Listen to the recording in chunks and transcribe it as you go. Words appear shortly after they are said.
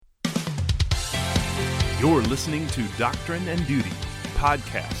You're listening to Doctrine and Duty,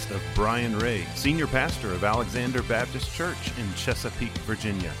 podcast of Brian Ray, Senior Pastor of Alexander Baptist Church in Chesapeake,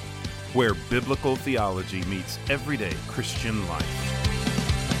 Virginia, where biblical theology meets everyday Christian life.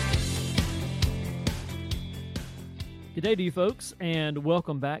 Good day to you folks, and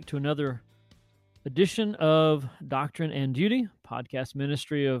welcome back to another edition of Doctrine and Duty, podcast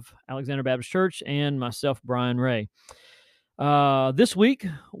ministry of Alexander Baptist Church and myself, Brian Ray. This week,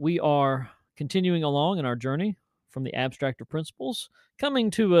 we are continuing along in our journey from the Abstract of Principles, coming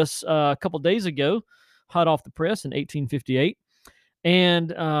to us a couple days ago, hot off the press in 1858. And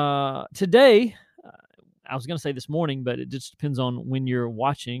today, I was going to say this morning, but it just depends on when you're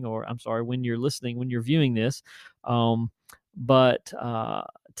watching, or I'm sorry, when you're listening, when you're viewing this. But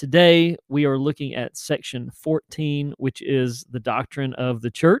today, we are looking at section 14, which is the doctrine of the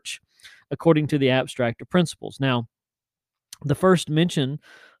church, according to the Abstract of Principles. Now, the first mention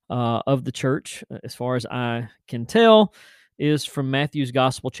of the church, as far as I can tell, is from Matthew's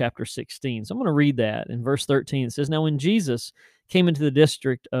Gospel, chapter 16. So I'm going to read that. In verse 13, it says, "Now when Jesus came into the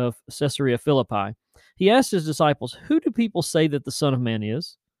district of Caesarea Philippi, he asked his disciples, 'Who do people say that the Son of Man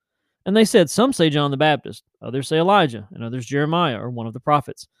is?' And they said, 'Some say John the Baptist, others say Elijah, and others Jeremiah or one of the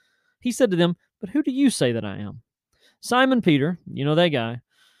prophets.' He said to them, 'But who do you say that I am?' Simon Peter," you know that guy,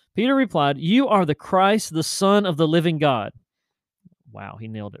 "Peter replied, 'You are the Christ, the Son of the living God.'" Wow, he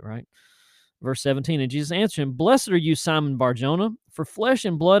nailed it, right? Verse 17, "And Jesus answered him, 'Blessed are you, Simon Bar-Jonah, for flesh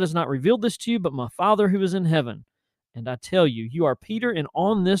and blood has not revealed this to you, but my Father who is in heaven. And I tell you, you are Peter, and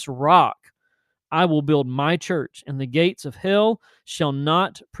on this rock I will build my church, and the gates of hell shall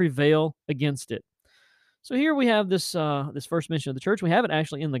not prevail against it.'" So here we have this first mention of the church. We have it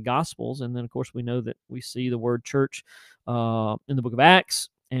actually in the Gospels, and then, of course, we know that we see the word church in the book of Acts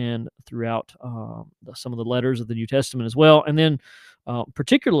and throughout some of the letters of the New Testament as well. And then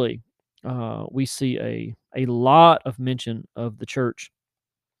particularly, we see a lot of mention of the church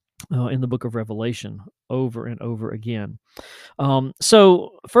in the book of Revelation over and over again.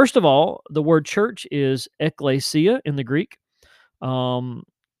 So first of all, the word church is ekklesia in the Greek.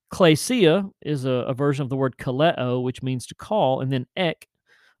 Klesia is a version of the word kaleo, which means to call, and then ek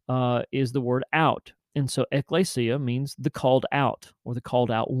is the word out. And so ekklesia means the called out, or the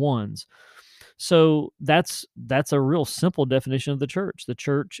called out ones. So that's a real simple definition of the church. The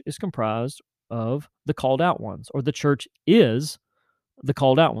church is comprised of the called out ones, or the church is the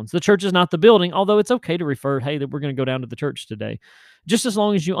called out ones. The church is not the building, although it's okay to refer, hey, that we're going to go down to the church today, just as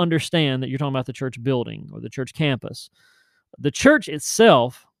long as you understand that you're talking about the church building or the church campus. The church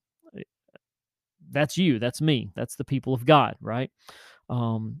itself, that's you, that's me, that's the people of God, right?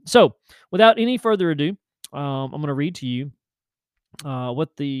 So without any further ado, I'm going to read to you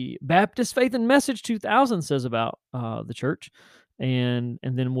what the Baptist Faith and Message 2000 says about the church, and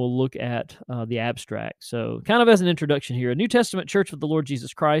then we'll look at the abstract. So kind of as an introduction here, a New Testament church of the Lord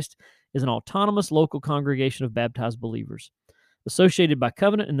Jesus Christ is an autonomous local congregation of baptized believers, associated by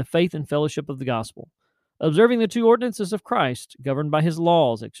covenant in the faith and fellowship of the gospel, observing the two ordinances of Christ, governed by his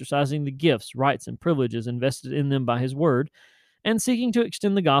laws, exercising the gifts, rights, and privileges invested in them by his word, and seeking to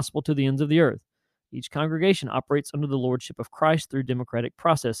extend the gospel to the ends of the earth. Each congregation operates under the lordship of Christ through democratic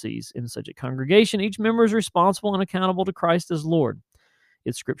processes. In such a congregation, each member is responsible and accountable to Christ as Lord.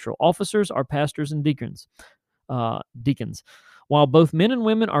 Its scriptural officers are pastors and deacons. While both men and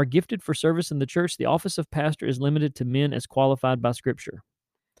women are gifted for service in the church, the office of pastor is limited to men as qualified by Scripture.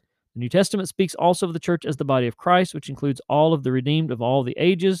 The New Testament speaks also of the church as the body of Christ, which includes all of the redeemed of all the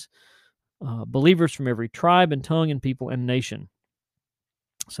ages, believers from every tribe and tongue and people and nation.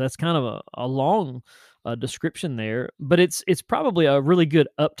 So that's kind of a long description there, but it's probably a really good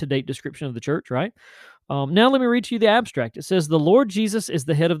up-to-date description of the church, right? Now let me read to you the abstract. It says, "The Lord Jesus is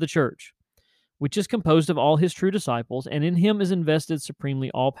the head of the church, which is composed of all his true disciples, and in him is invested supremely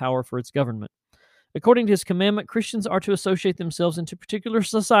all power for its government. According to his commandment, Christians are to associate themselves into particular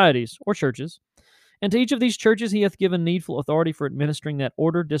societies or churches, and to each of these churches he hath given needful authority for administering that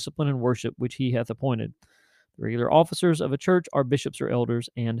order, discipline, and worship which he hath appointed. The regular officers of a church are bishops or elders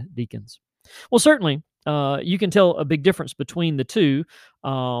and deacons." Well, certainly, you can tell a big difference between the two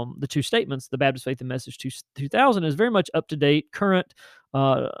statements. The Baptist Faith and Message 2000 is very much up-to-date, current,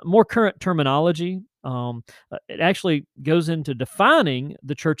 more current terminology. It actually goes into defining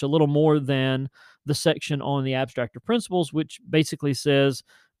the church a little more than the section on the Abstract of Principles, which basically says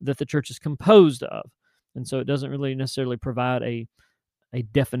that the church is composed of. And so it doesn't really necessarily provide a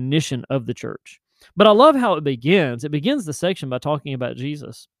definition of the church. But I love how it begins. It begins the section by talking about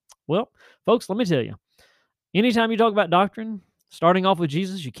Jesus. Well, folks, let me tell you, anytime you talk about doctrine, starting off with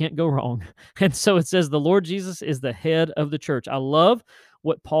Jesus, you can't go wrong. And so it says the Lord Jesus is the head of the church. I love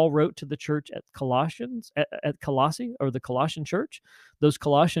what Paul wrote to the church at Colossae, or the Colossian church, those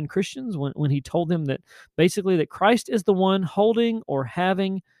Colossian Christians, when he told them that basically that Christ is the one holding or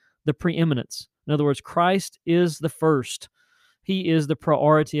having the preeminence. In other words, Christ is the first. He is the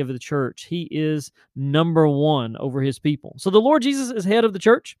priority of the church. He is number one over his people. So the Lord Jesus is head of the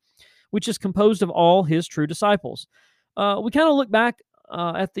church, which is composed of all his true disciples. We kind of look back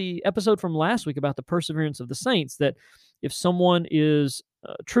at the episode from last week about the perseverance of the saints, that if someone is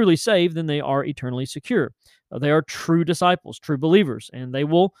truly saved, then they are eternally secure. They are true disciples, true believers, and they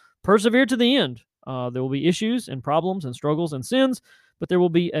will persevere to the end. There will be issues and problems and struggles and sins, but there will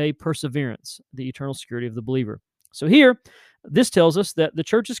be a perseverance, the eternal security of the believer. So here, this tells us that the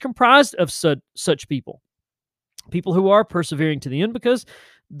church is comprised of such people who are persevering to the end because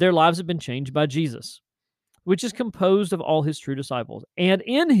their lives have been changed by Jesus, which is composed of all his true disciples. And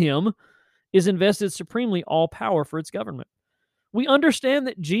in him is invested supremely all power for its government. We understand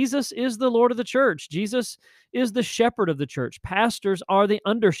that Jesus is the Lord of the church. Jesus is the shepherd of the church. Pastors are the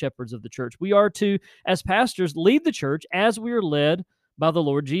under-shepherds of the church. We are to, as pastors, lead the church as we are led by the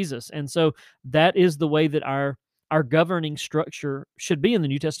Lord Jesus. And so that is the way that our governing structure should be in the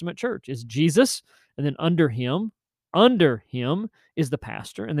New Testament church, is Jesus, and then under him is the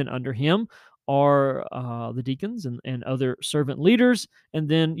pastor, and then under him are the deacons and other servant leaders, and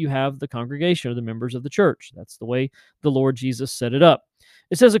then you have the congregation, or the members of the church. That's the way the Lord Jesus set it up.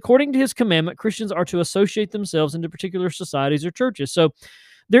 It says, according to his commandment, Christians are to associate themselves into particular societies or churches. So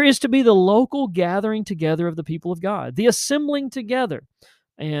there is to be the local gathering together of the people of God, the assembling together.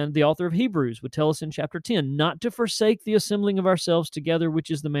 And the author of Hebrews would tell us in chapter 10, not to forsake the assembling of ourselves together, which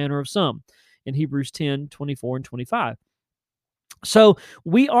is the manner of some, in Hebrews 10, 24 and 25. So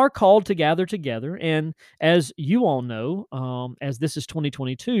we are called to gather together, and as you all know, as this is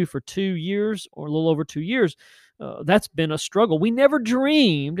 2022, for 2 years, or a little over 2 years, that's been a struggle. We never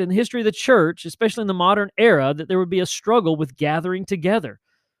dreamed in the history of the church, especially in the modern era, that there would be a struggle with gathering together,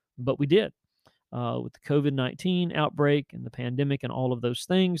 but we did. With the COVID-19 outbreak and the pandemic and all of those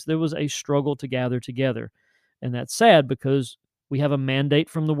things, there was a struggle to gather together, and that's sad because we have a mandate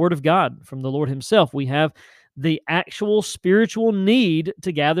from the Word of God, from the Lord himself. We have the actual spiritual need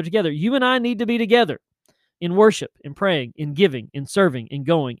to gather together. You and I need to be together in worship, in praying, in giving, in serving, in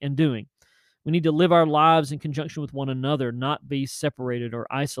going, and doing. We need to live our lives in conjunction with one another, not be separated or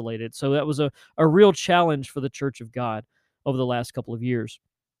isolated. So that was a real challenge for the Church of God over the last couple of years.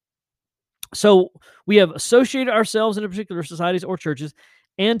 So we have associated ourselves in particular societies or churches,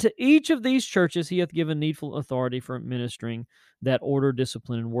 and to each of these churches he hath given needful authority for administering that order,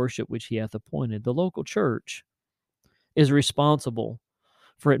 discipline, and worship which he hath appointed. The local church is responsible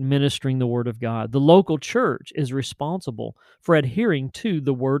for administering the Word of God. The local church is responsible for adhering to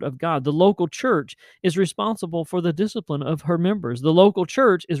the Word of God. The local church is responsible for the discipline of her members. The local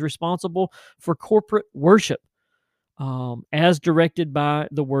church is responsible for corporate worship as directed by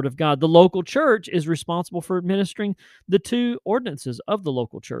the Word of God. The local church is responsible for administering the 2 ordinances of the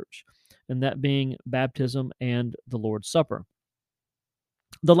local church, and that being baptism and the Lord's Supper.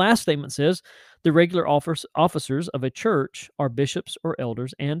 The last statement says, the regular officers of a church are bishops or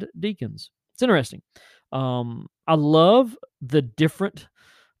elders and deacons. It's interesting. I love the different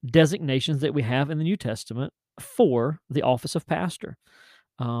designations that we have in the New Testament for the office of pastor.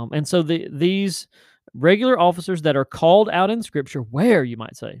 And so these regular officers that are called out in Scripture, where, you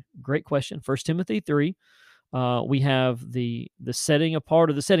might say? Great question. 1 Timothy 3. We have the setting apart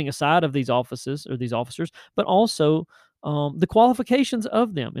or the setting aside of these offices or these officers, but also the qualifications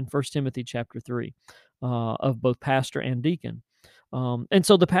of them in 1 Timothy chapter 3 of both pastor and deacon. And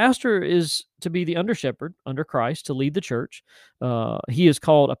so the pastor is to be the under shepherd under Christ, to lead the church. He is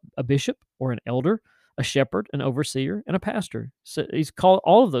called a bishop or an elder, a shepherd, an overseer, and a pastor. So he's called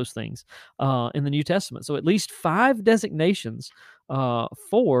all of those things in the New Testament. So at least 5 designations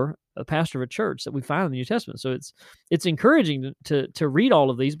for a pastor of a church that we find in the New Testament. So it's encouraging to read all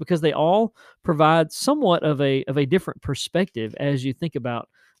of these because they all provide somewhat of a different perspective as you think about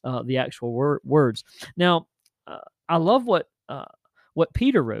the actual words. Now, I love what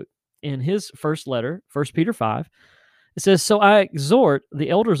Peter wrote in his first letter, 1 Peter 5. It says, so I exhort the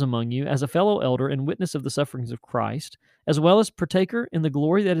elders among you as a fellow elder and witness of the sufferings of Christ, as well as partaker in the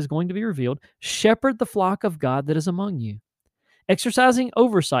glory that is going to be revealed, shepherd the flock of God that is among you, exercising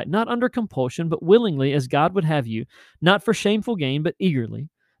oversight, not under compulsion, but willingly as God would have you, not for shameful gain, but eagerly,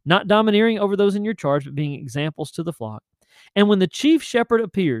 not domineering over those in your charge, but being examples to the flock. And when the chief shepherd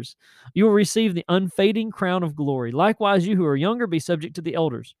appears, you will receive the unfading crown of glory. Likewise, you who are younger, be subject to the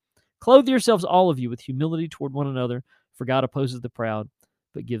elders. Clothe yourselves, all of you, with humility toward one another, for God opposes the proud,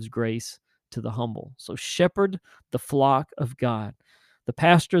 but gives grace to the humble. So shepherd the flock of God. the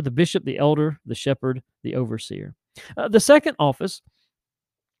pastor, the bishop, the elder, the shepherd, the overseer. The second office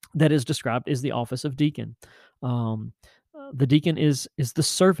that is described is the office of deacon. The deacon is the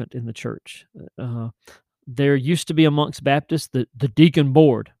servant in the church. There used to be amongst Baptists the deacon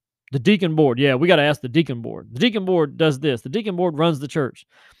board. The deacon board, yeah, we got to ask the deacon board. The deacon board does this. The deacon board runs the church.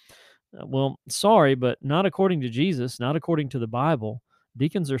 Well, sorry, but not according to Jesus, not according to the Bible.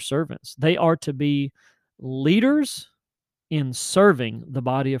 Deacons are servants. They are to be leaders in serving the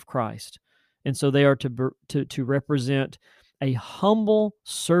body of Christ. And so they are to represent a humble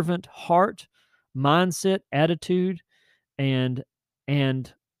servant heart, mindset, attitude, and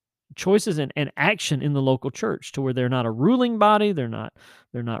choices and action in the local church, to where they're not a ruling body, they're not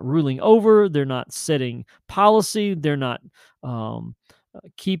ruling over, they're not setting policy, they're not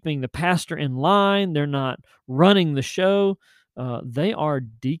keeping the pastor in line, they're not running the show. They are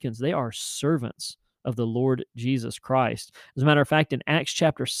deacons. They are servants of the Lord Jesus Christ. As a matter of fact, in Acts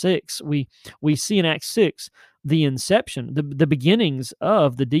chapter 6, we see in Acts 6 the inception, the beginnings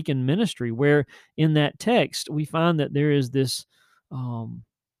of the deacon ministry, where in that text we find that there is this,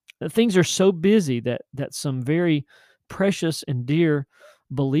 that things are so busy that some very precious and dear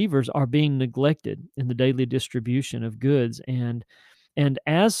believers are being neglected in the daily distribution of goods, and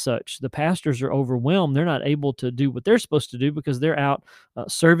as such, the pastors are overwhelmed. They're not able to do what they're supposed to do because they're out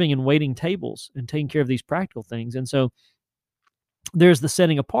serving and waiting tables and taking care of these practical things. And so there's the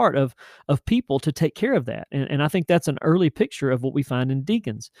setting apart of people to take care of that. And I think that's an early picture of what we find in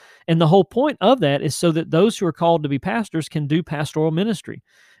deacons. And the whole point of that is so that those who are called to be pastors can do pastoral ministry.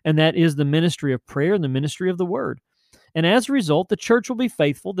 And that is the ministry of prayer and the ministry of the word. And as a result, the church will be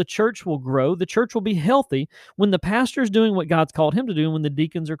faithful, the church will grow, the church will be healthy when the pastor is doing what God's called him to do, and when the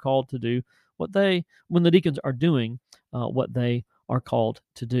deacons are called to do when the deacons are doing what they are called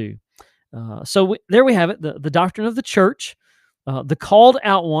to do. There we have it, the doctrine of the church, the called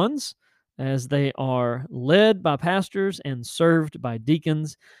out ones, as they are led by pastors and served by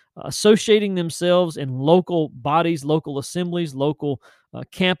deacons, associating themselves in local bodies, local assemblies, local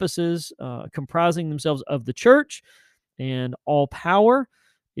campuses, comprising themselves of the church. And all power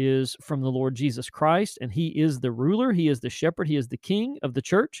is from the Lord Jesus Christ, and he is the ruler, he is the shepherd, he is the king of the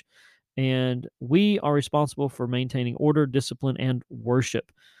church, and we are responsible for maintaining order, discipline, and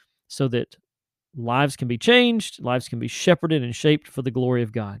worship so that lives can be changed, lives can be shepherded and shaped for the glory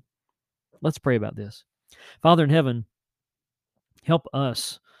of God. Let's pray about this. Father in heaven, help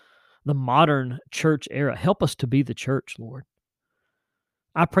us, the modern church era, help us to be the church, Lord.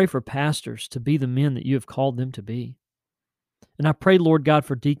 I pray for pastors to be the men that you have called them to be. And I pray, Lord God,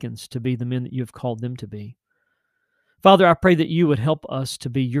 for deacons to be the men that you have called them to be. Father, I pray that you would help us to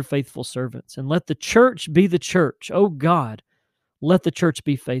be your faithful servants, and let the church be the church. Oh God, let the church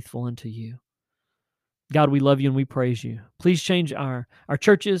be faithful unto you. God, we love you and we praise you. Please change our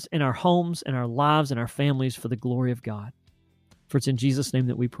churches and our homes and our lives and our families for the glory of God. For it's in Jesus' name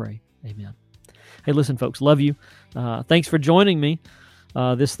that we pray. Amen. Hey, listen, folks, love you. Thanks for joining me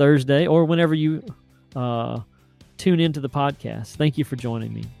this Thursday, or whenever you tune into the podcast. Thank you for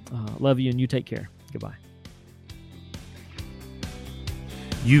joining me. Love you, and you take care. Goodbye.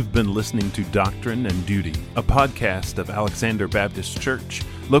 You've been listening to Doctrine and Duty, a podcast of Alexander Baptist Church,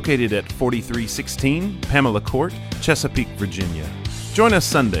 located at 4316 Pamela Court, Chesapeake, Virginia. Join us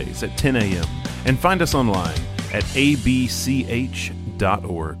Sundays at 10 a.m. and find us online at abch.org.